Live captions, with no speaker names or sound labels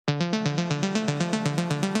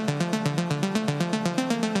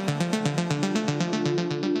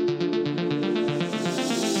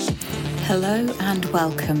Hello and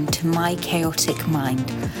welcome to My Chaotic Mind,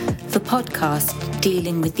 the podcast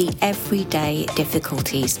dealing with the everyday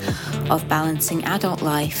difficulties of balancing adult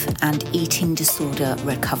life and eating disorder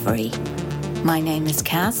recovery. My name is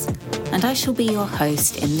Kaz, and I shall be your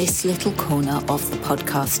host in this little corner of the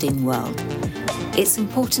podcasting world. It's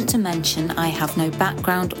important to mention I have no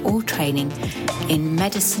background or training in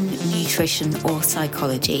medicine, nutrition or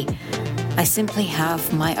psychology. I simply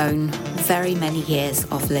have my own very many years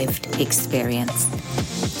of lived experience.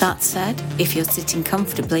 That said, if you're sitting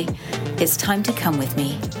comfortably, it's time to come with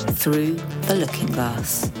me through the looking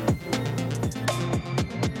glass.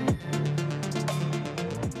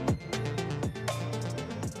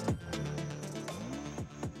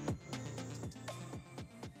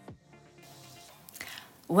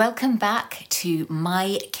 Welcome back to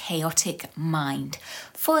My Chaotic Mind.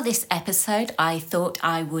 For this episode, I thought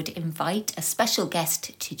I would invite a special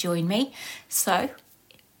guest to join me. So,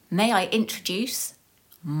 may I introduce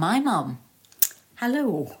my mum?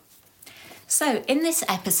 Hello. So, in this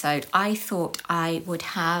episode, I thought I would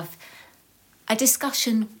have a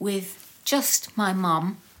discussion with just my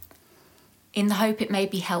mum in the hope it may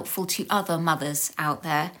be helpful to other mothers out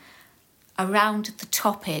there around the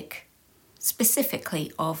topic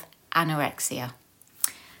specifically of anorexia.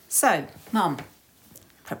 So, Mum,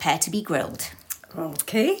 prepare to be grilled.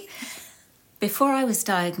 Okay. Before I was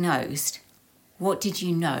diagnosed, what did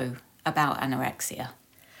you know about anorexia?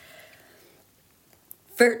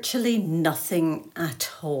 Virtually nothing at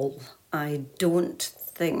all. I don't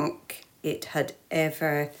think it had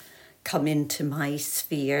ever come into my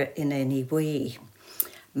sphere in any way.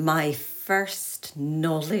 My first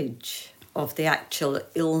knowledge of the actual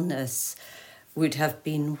illness would have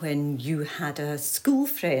been when you had a school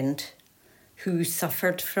friend who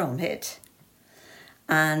suffered from it.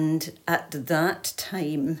 And at that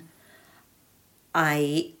time,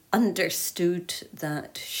 I understood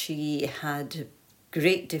that she had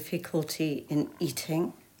great difficulty in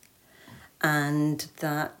eating and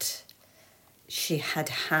that she had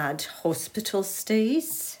had hospital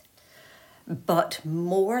stays. But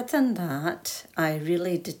more than that, I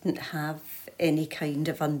really didn't have any kind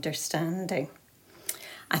of understanding.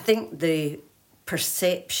 I think the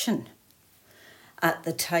perception at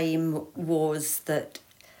the time was that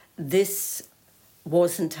this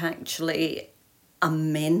wasn't actually a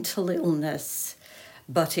mental illness,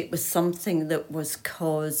 but it was something that was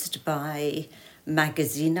caused by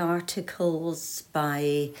magazine articles,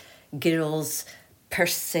 by girls'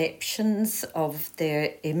 perceptions of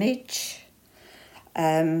their image.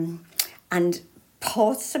 And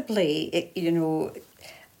possibly,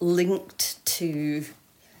 linked to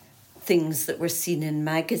things that were seen in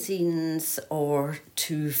magazines or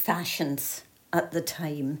to fashions at the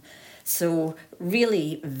time. So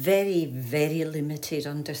really very, very limited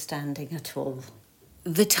understanding at all.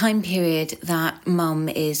 The time period that Mum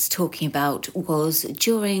is talking about was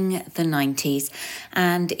during the 90s,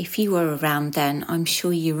 and if you were around then, I'm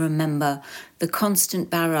sure you remember the constant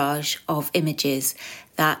barrage of images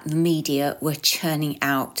that the media were churning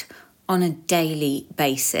out on a daily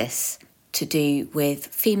basis to do with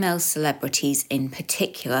female celebrities in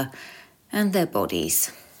particular and their bodies.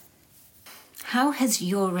 How has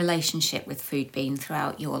your relationship with food been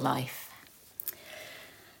throughout your life?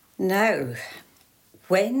 Now,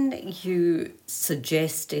 when you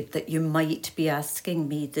suggested that you might be asking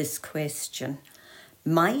me this question,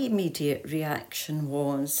 my immediate reaction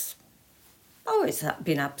was, it's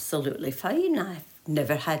been absolutely fine. I've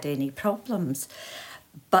never had any problems.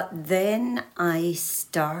 But then I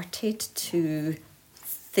started to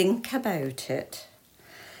think about it,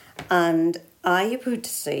 and I would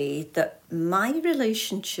say that my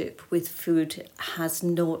relationship with food has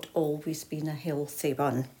not always been a healthy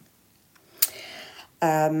one.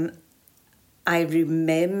 I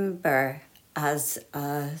remember as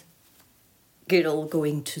a girl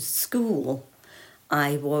going to school,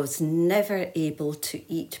 I was never able to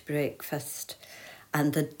eat breakfast.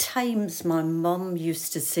 And the times my mum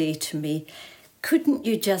used to say to me, couldn't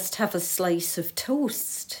you just have a slice of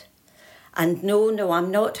toast? And no, I'm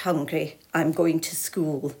not hungry. I'm going to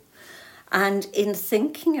school. And in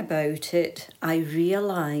thinking about it, I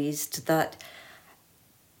realised that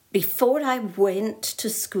before I went to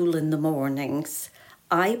school in the mornings,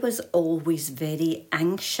 I was always very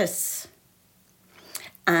anxious.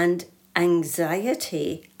 And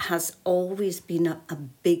anxiety has always been a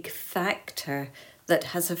big factor that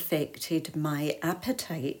has affected my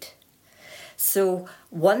appetite. So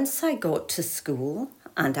once I got to school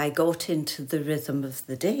and I got into the rhythm of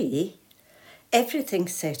the day, everything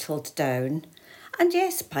settled down. And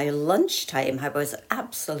yes, by lunchtime I was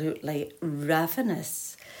absolutely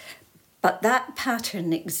ravenous. But that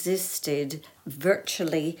pattern existed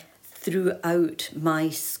virtually throughout my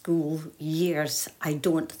school years. I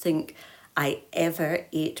don't think I ever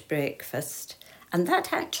ate breakfast, and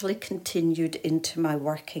that actually continued into my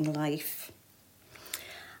working life.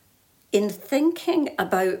 In thinking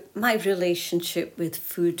about my relationship with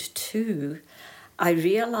food too, I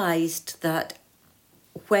realised that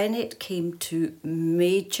when it came to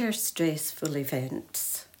major stressful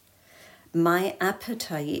events, my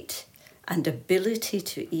appetite and ability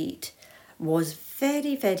to eat was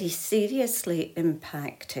very, very seriously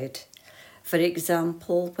impacted. For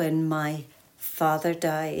example, when my father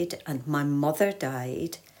died and my mother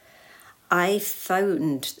died, I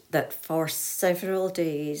found that for several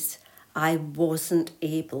days I wasn't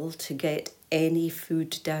able to get any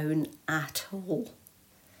food down at all.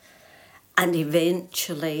 And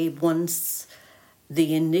eventually, once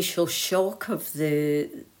the initial shock of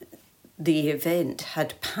the event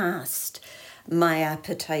had passed, my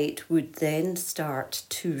appetite would then start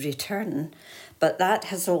to return. But that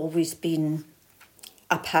has always been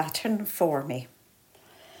a pattern for me.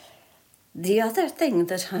 The other thing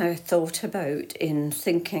that I thought about in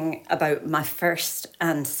thinking about my first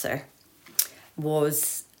answer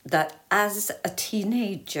was that as a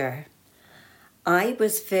teenager, I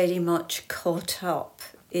was very much caught up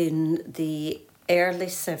in the early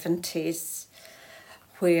 70s,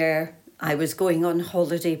 where I was going on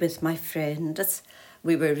holiday with my friends.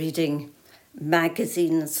 We were reading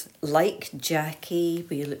magazines like Jackie,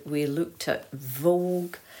 we looked at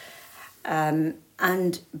Vogue,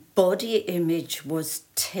 and body image was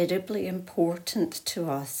terribly important to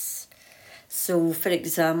us. So, for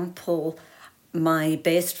example, my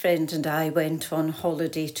best friend and I went on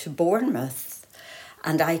holiday to Bournemouth,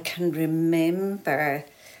 and I can remember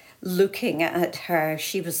looking at her.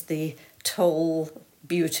 She was the tall,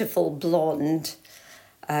 beautiful blonde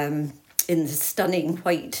in the stunning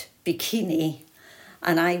white bikini,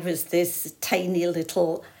 and I was this tiny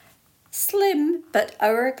little, slim but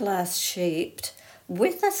hourglass shaped,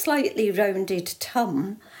 with a slightly rounded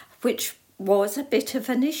tum, which was a bit of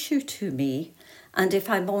an issue to me, and if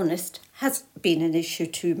I'm honest, has been an issue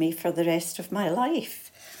to me for the rest of my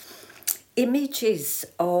life. Images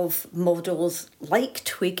of models like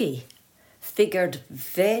Twiggy figured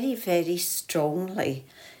very, very strongly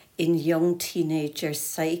in young teenagers'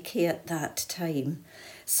 psyche at that time.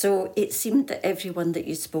 So it seemed that everyone that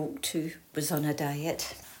you spoke to was on a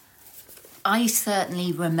diet. I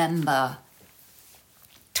certainly remember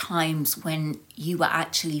times when you were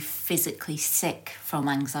actually physically sick from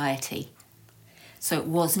anxiety. So it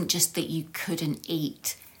wasn't just that you couldn't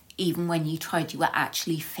eat. Even when you tried, you were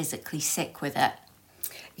actually physically sick with it.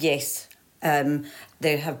 Yes,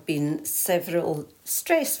 there have been several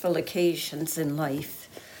stressful occasions in life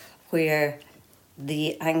where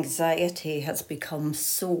the anxiety has become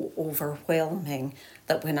so overwhelming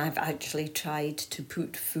that when I've actually tried to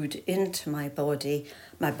put food into my body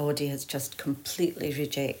has just completely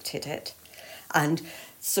rejected it. And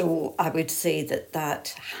so I would say that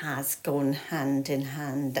has gone hand in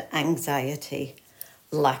hand, anxiety,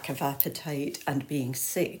 lack of appetite and being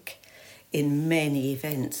sick in many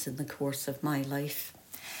events in the course of my life.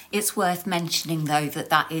 It's worth mentioning, though,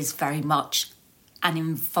 that is very much an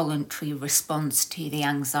involuntary response to the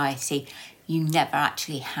anxiety. You never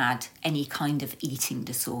actually had any kind of eating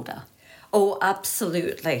disorder. Oh,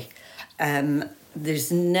 absolutely.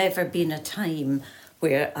 There's never been a time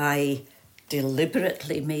where I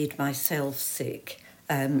deliberately made myself sick.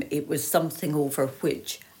 It was something over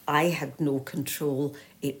which I had no control.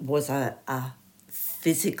 It was a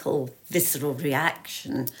physical, visceral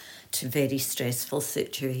reaction to very stressful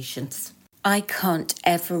situations. I can't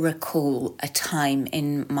ever recall a time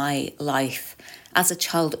in my life, as a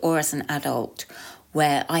child or as an adult,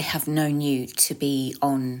 where I have known you to be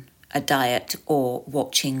on a diet or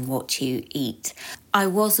watching what you eat. I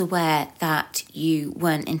was aware that you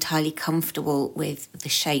weren't entirely comfortable with the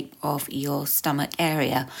shape of your stomach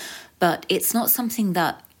area, but it's not something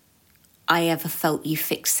that I ever felt you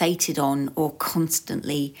fixated on or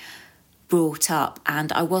constantly brought up, and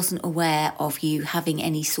I wasn't aware of you having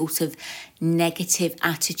any sort of negative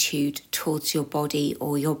attitude towards your body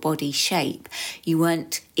or your body shape. You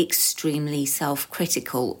weren't extremely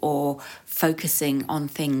self-critical or focusing on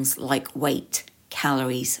things like weight,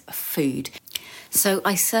 calories, food. So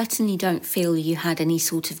I certainly don't feel you had any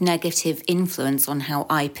sort of negative influence on how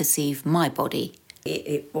I perceive my body.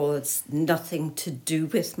 It was nothing to do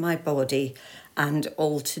with my body and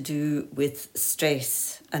all to do with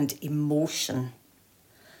stress and emotion.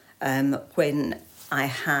 When I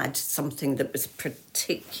had something that was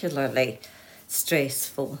particularly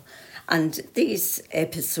stressful. And these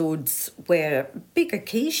episodes were big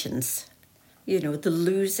occasions. You know, the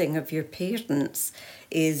losing of your parents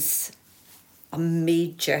is a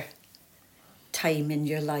major time in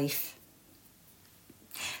your life.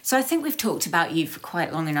 So I think we've talked about you for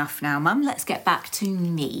quite long enough now, Mum. Let's get back to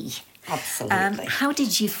me. Absolutely. How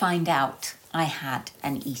did you find out I had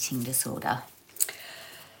an eating disorder?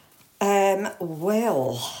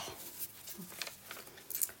 Well,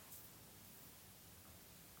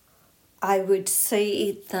 I would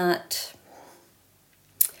say that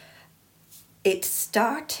it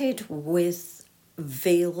started with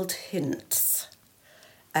veiled hints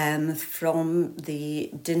from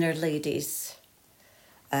the dinner ladies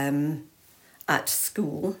at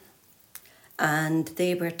school, and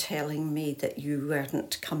they were telling me that you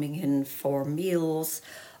weren't coming in for meals,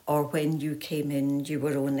 or when you came in you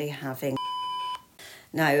were only having.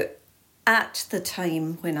 Now, at the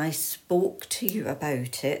time when I spoke to you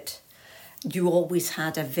about it, you always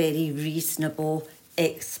had a very reasonable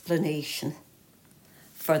explanation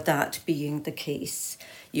for that being the case.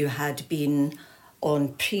 You had been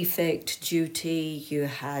on prefect duty, you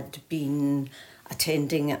had been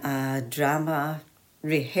attending a drama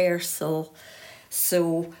rehearsal.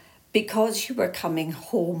 So because you were coming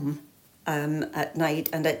home at night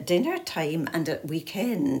and at dinner time and at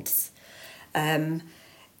weekends,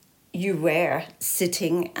 you were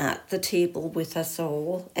sitting at the table with us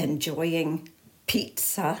all, enjoying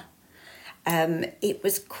pizza. It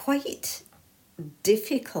was quite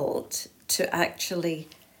difficult to actually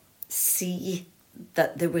see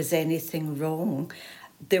that there was anything wrong.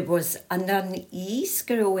 There was an unease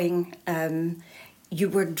growing. You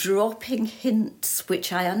were dropping hints,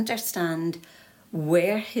 which I understand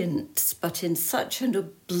were hints, but in such an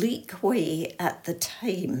oblique way at the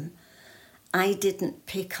time, I didn't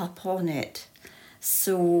pick up on it.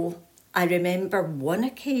 So I remember one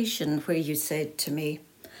occasion where you said to me,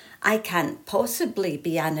 "I can't possibly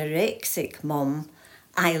be anorexic, Mum.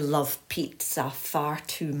 I love pizza far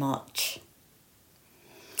too much."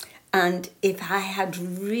 And if I had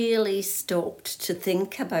really stopped to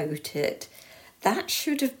think about it, that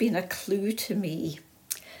should have been a clue to me.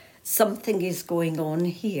 Something is going on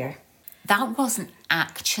here. That wasn't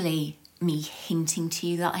actually me hinting to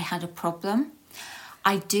you that I had a problem.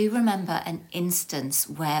 I do remember an instance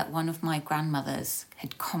where one of my grandmothers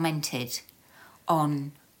had commented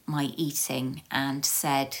on my eating and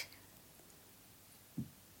said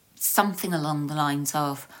something along the lines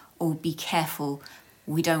of, "Oh, be careful,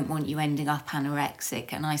 we don't want you ending up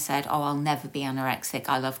anorexic." And I said, "Oh, I'll never be anorexic.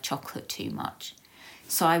 I love chocolate too much."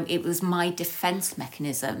 So it was my defence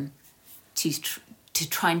mechanism to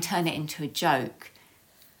try and turn it into a joke.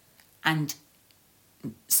 And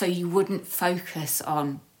so you wouldn't focus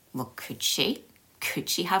on, well, could she? Could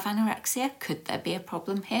she have anorexia? Could there be a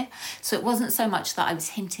problem here? So it wasn't so much that I was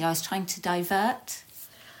hinting, I was trying to divert.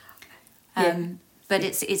 But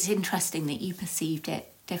it's interesting that you perceived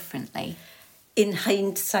it differently. In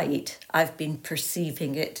hindsight, I've been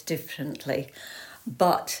perceiving it differently.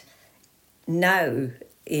 But now,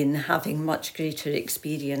 in having much greater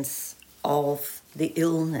experience of the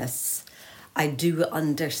illness, I do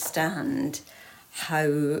understand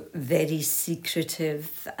how very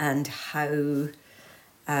secretive and how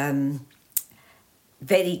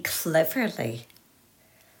very cleverly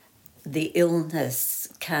the illness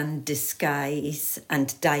can disguise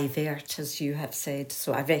and divert, as you have said.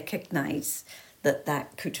 So I recognise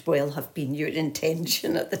that could well have been your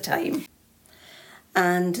intention at the time.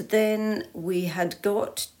 And then we had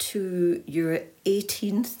got to your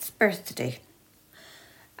 18th birthday,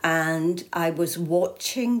 and I was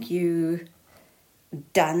watching you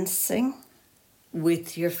dancing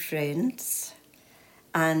with your friends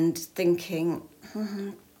and thinking,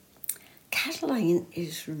 Caroline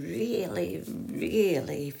is really,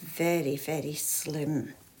 really very, very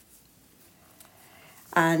slim.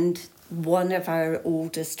 And one of our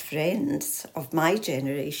oldest friends of my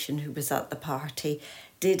generation who was at the party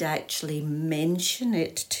did actually mention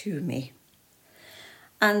it to me.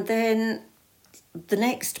 And then the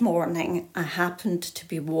next morning, I happened to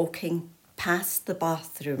be walking past the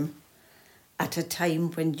bathroom at a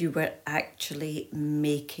time when you were actually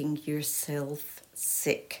making yourself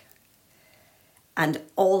sick. And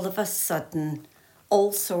all of a sudden,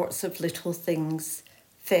 all sorts of little things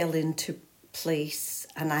fell into place,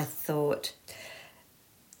 and I thought,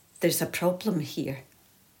 there's a problem here.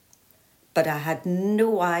 But I had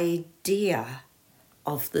no idea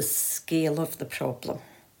of the scale of the problem.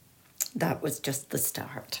 That was just the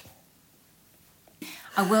start.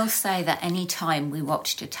 I will say that any time we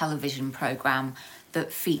watched a television programme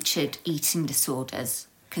that featured eating disorders,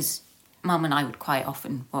 because Mum and I would quite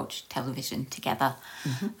often watch television together.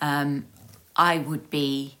 I would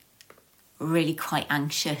be really quite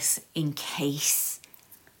anxious in case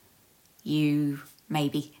you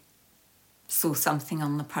maybe saw something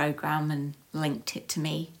on the programme and linked it to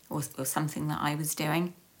me or something that I was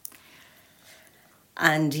doing.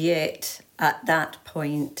 And yet, at that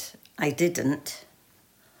point, I didn't.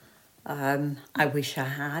 I wish I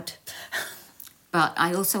had. But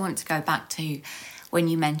I also want to go back to when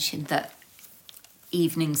you mentioned that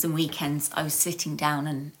evenings and weekends I was sitting down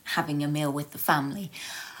and having a meal with the family.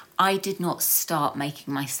 I did not start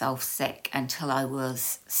making myself sick until I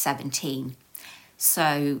was 17.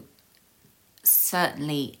 So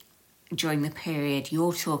certainly during the period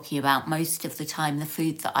you're talking about, most of the time the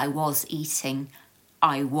food that I was eating.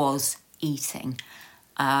 I wasn't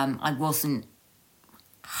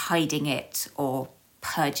hiding it or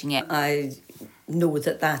purging it. I know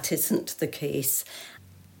that isn't the case.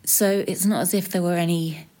 So it's not as if there were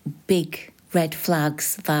any big red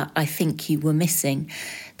flags that I think you were missing.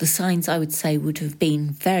 The signs, I would say, would have been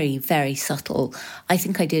very, very subtle. I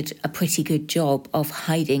think I did a pretty good job of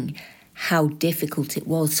hiding how difficult it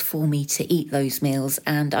was for me to eat those meals.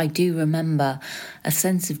 And I do remember a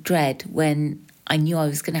sense of dread when I knew I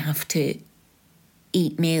was going to have to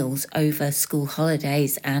eat meals over school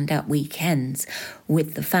holidays and at weekends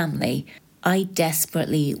with the family. I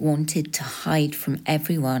desperately wanted to hide from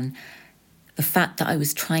everyone the fact that I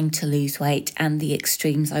was trying to lose weight and the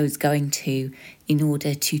extremes I was going to in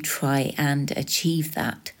order to try and achieve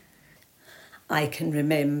that. I can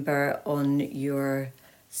remember on your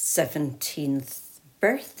 17th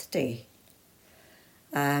birthday,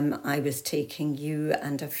 I was taking you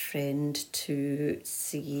and a friend to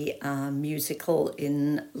see a musical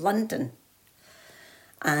in London.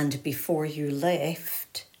 And before you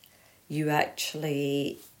left, you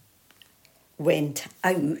actually went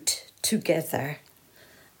out together.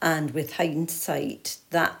 And with hindsight,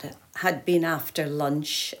 that had been after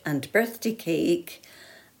lunch and birthday cake.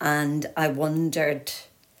 And I wondered,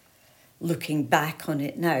 looking back on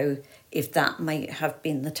it now, if that might have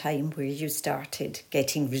been the time where you started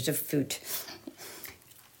getting rid of food.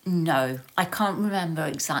 No, I can't remember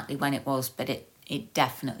exactly when it was, but it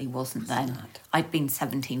definitely wasn't then. I'd been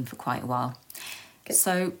 17 for quite a while. Okay.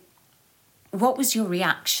 So what was your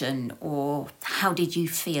reaction, or how did you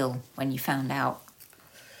feel when you found out?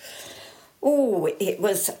 Oh, it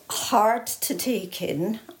was hard to take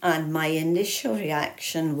in, and my initial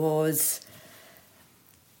reaction was,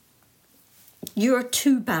 you're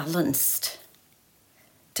too balanced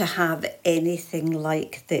to have anything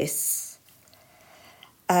like this.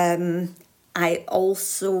 I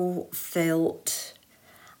also felt,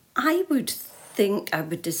 I would think I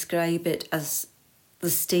would describe it as the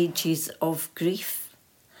stages of grief.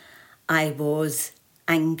 I was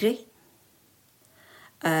angry.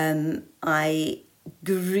 I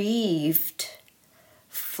grieved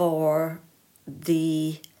for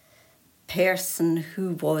the person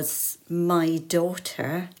who was my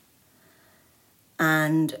daughter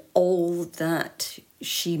and all that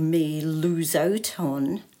she may lose out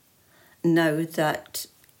on now that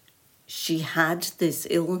she had this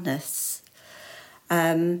illness.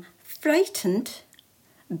 Frightened,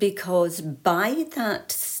 because by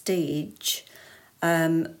that stage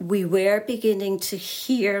we were beginning to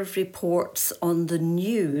hear reports on the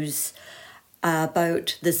news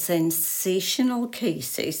about the sensational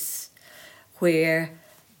cases where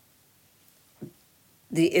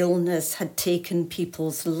the illness had taken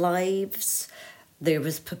people's lives. There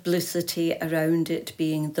was publicity around it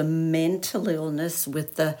being the mental illness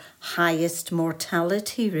with the highest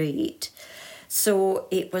mortality rate. So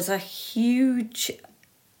it was a huge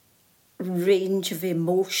range of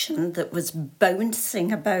emotion that was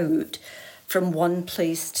bouncing about from one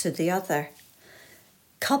place to the other.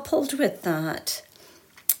 Coupled with that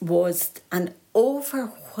was an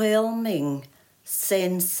overwhelming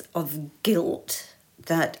sense of guilt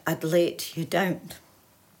that I'd let you down.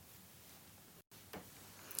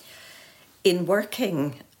 In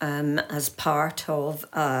working as part of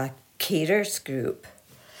a carers group,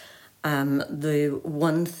 the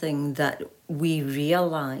one thing that we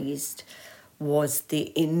realised was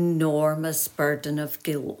the enormous burden of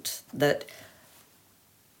guilt that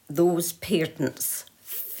those parents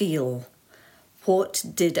feel. What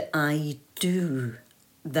did I do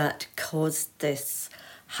that caused this?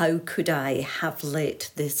 How could I have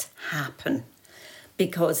let this happen?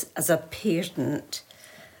 Because as a parent,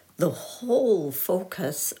 the whole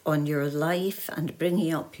focus on your life and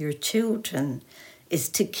bringing up your children is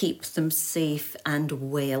to keep them safe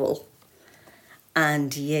and well.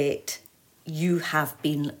 And yet you have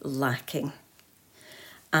been lacking.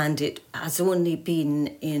 And it has only been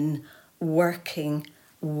in working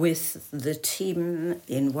with the team,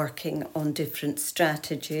 in working on different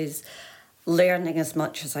strategies, learning as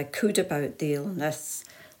much as I could about the illness,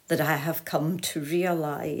 that I have come to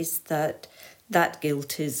realise that that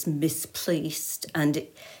guilt is misplaced and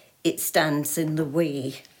it stands in the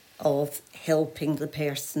way of helping the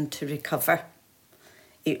person to recover.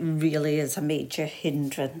 It really is a major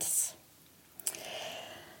hindrance.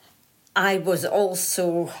 I was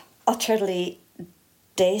also utterly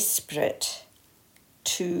desperate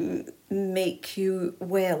to make you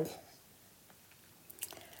well.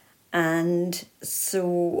 And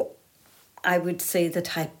so I would say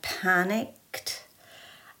that I panicked.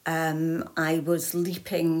 I was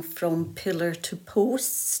leaping from pillar to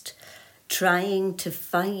post, trying to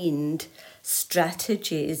find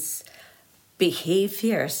strategies,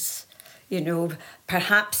 behaviours.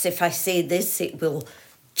 Perhaps if I say this, it will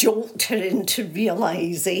jolt her into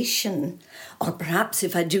realisation. Or perhaps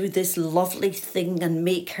if I do this lovely thing and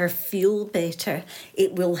make her feel better,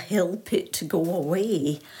 it will help it to go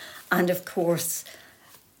away. And of course,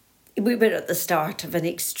 we were at the start of an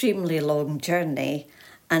extremely long journey,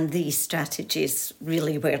 and these strategies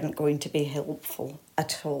really weren't going to be helpful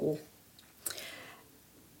at all.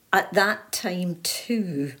 At that time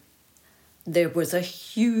too, there was a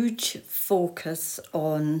huge focus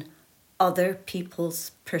on other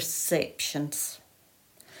people's perceptions,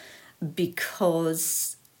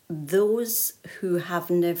 because those who have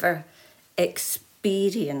never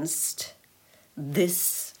experienced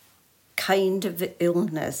this kind of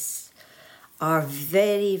illness are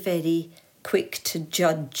very, very quick to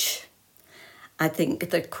judge. I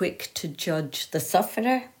think they're quick to judge the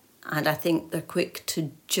sufferer, and I think they're quick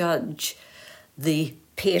to judge the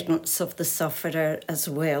parents of the sufferer as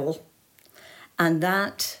well. And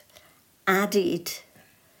that added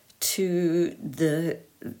to the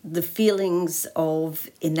feelings of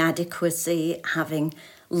inadequacy, having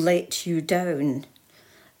let you down.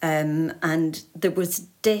 And there was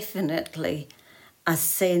definitely a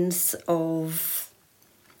sense of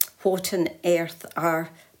what on earth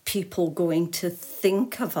are people going to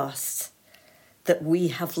think of us that we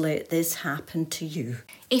have let this happen to you.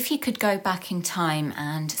 If you could go back in time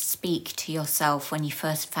and speak to yourself when you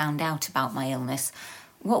first found out about my illness,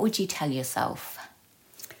 what would you tell yourself?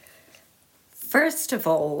 First of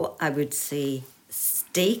all, I would say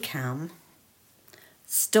stay calm,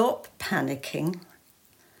 stop panicking,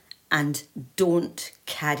 and don't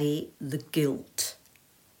carry the guilt.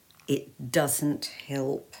 It doesn't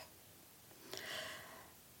help.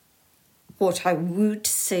 What I would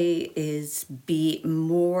say is be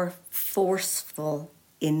more forceful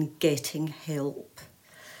in getting help.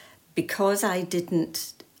 Because I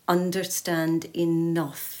didn't understand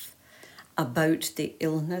enough about the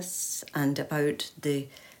illness and about the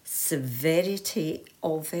severity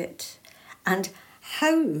of it and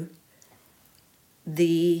how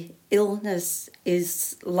the illness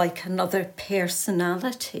is like another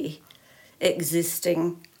personality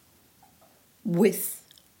existing with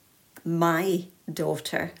my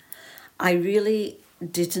daughter, I really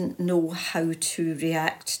didn't know how to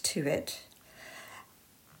react to it.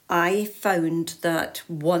 I found that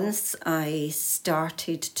once I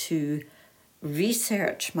started to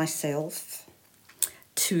research myself,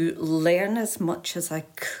 to learn as much as I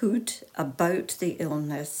could about the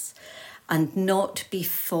illness and not be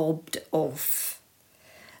fobbed off.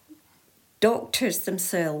 Doctors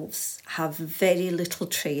themselves have very little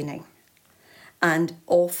training and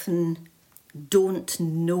often don't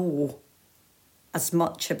know as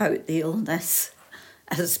much about the illness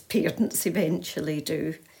as parents eventually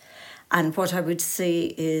do. And what I would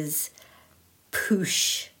say is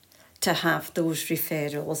push to have those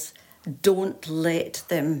referrals. Don't let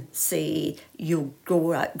them say you'll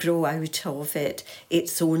grow out of it.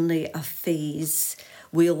 It's only a phase.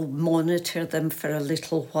 We'll monitor them for a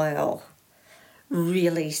little while.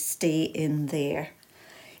 Really stay in there.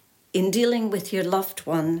 In dealing with your loved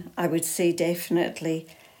one, I would say definitely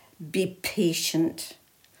be patient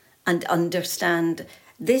and understand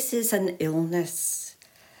this is an illness.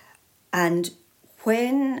 And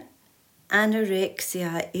when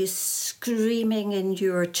anorexia is screaming in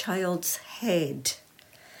your child's head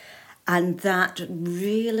and that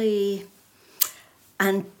really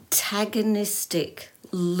antagonistic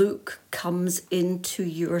look comes into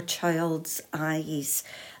your child's eyes,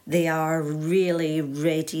 they are really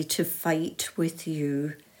ready to fight with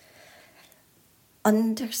you.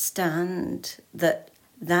 Understand that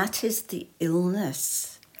that is the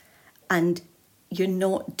illness and you're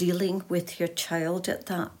not dealing with your child at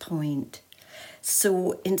that point.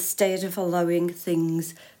 So instead of allowing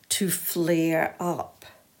things to flare up,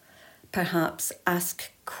 perhaps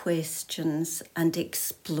ask questions and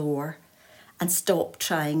explore, and stop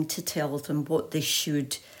trying to tell them what they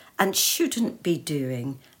should and shouldn't be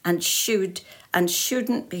doing, and should and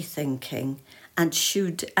shouldn't be thinking, and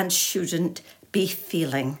should and shouldn't be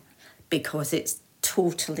feeling, because it's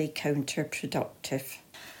totally counterproductive.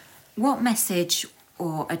 What message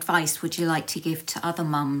or advice would you like to give to other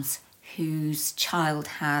mums whose child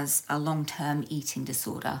has a long-term eating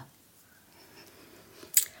disorder?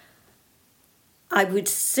 I would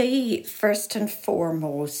say first and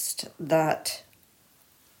foremost that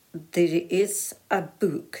there is a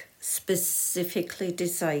book specifically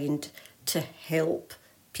designed to help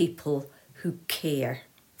people who care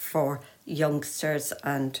for youngsters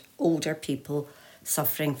and older people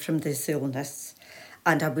suffering from this illness.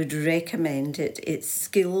 And I would recommend it. It's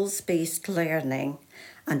skills-based learning,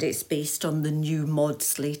 and it's based on the new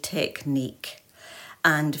Maudsley technique.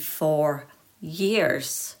 And for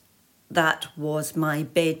years, that was my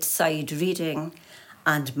bedside reading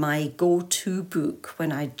and my go-to book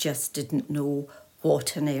when I just didn't know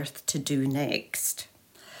what on earth to do next.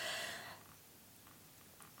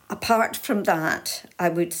 Apart from that, I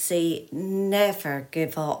would say never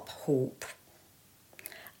give up hope.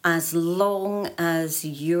 As long as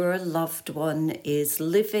your loved one is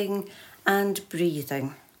living and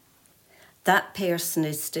breathing, that person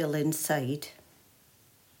is still inside.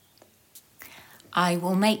 I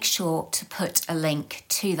will make sure to put a link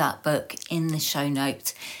to that book in the show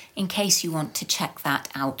notes in case you want to check that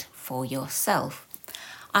out for yourself.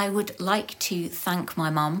 I would like to thank my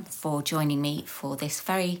mum for joining me for this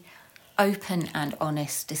very open and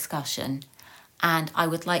honest discussion, and I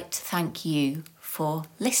would like to thank you for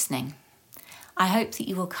listening. I hope that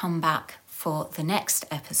you will come back for the next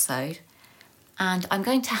episode, and I'm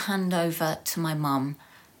going to hand over to my mum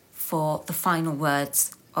for the final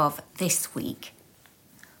words of this week.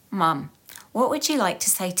 Mum, what would you like to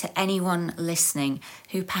say to anyone listening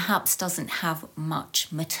who perhaps doesn't have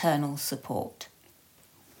much maternal support?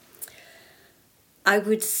 I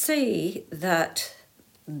would say that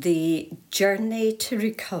the journey to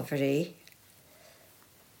recovery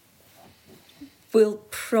will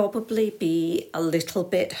probably be a little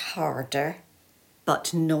bit harder,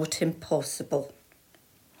 but not impossible.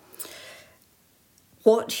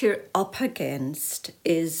 What you're up against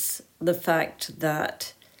is the fact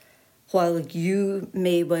that while you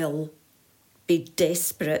may well be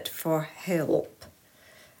desperate for help,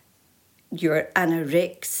 your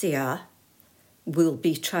anorexia will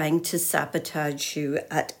be trying to sabotage you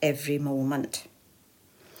at every moment.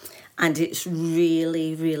 And it's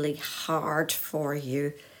really, really hard for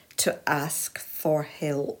you to ask for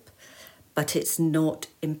help, but it's not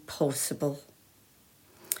impossible.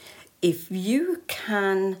 If you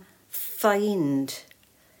can find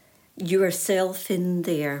yourself in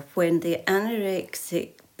there when the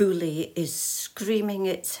anorexic bully is screaming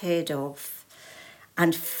its head off,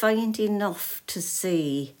 and find enough to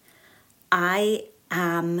say, I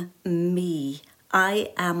am me,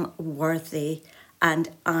 I am worthy, and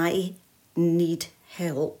I need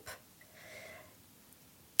help.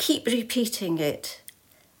 Keep repeating it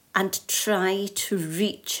and try to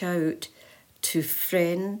reach out to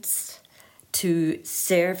friends, to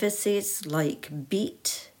services like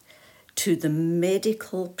BEAT, to the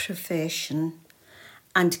medical profession,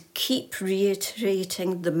 and keep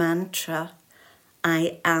reiterating the mantra,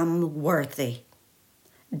 I am worthy.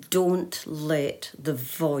 Don't let the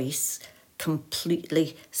voice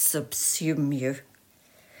completely subsume you.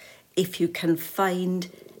 If you can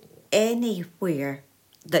find anywhere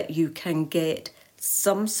that you can get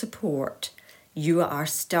some support, you are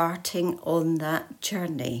starting on that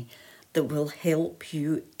journey that will help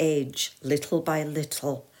you edge little by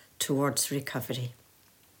little towards recovery.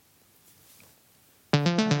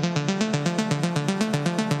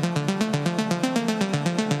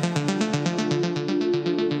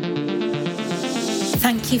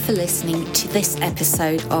 Thank you for listening to this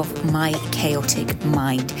episode of My Chaotic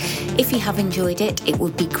Mind. If you have enjoyed it, it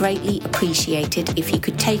would be greatly appreciated if you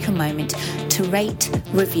could take a moment to rate,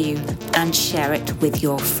 review, and share it with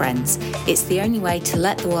your friends. It's the only way to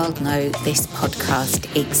let the world know this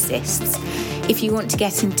podcast exists. If you want to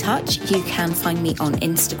get in touch, you can find me on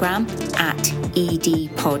Instagram at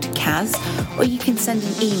edpodcast, or you can send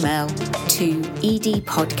an email to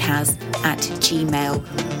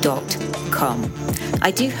edpodcast@gmail.com. I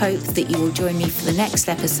do hope that you will join me for the next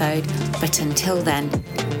episode, but until then,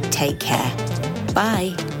 take care.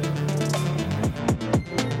 Bye.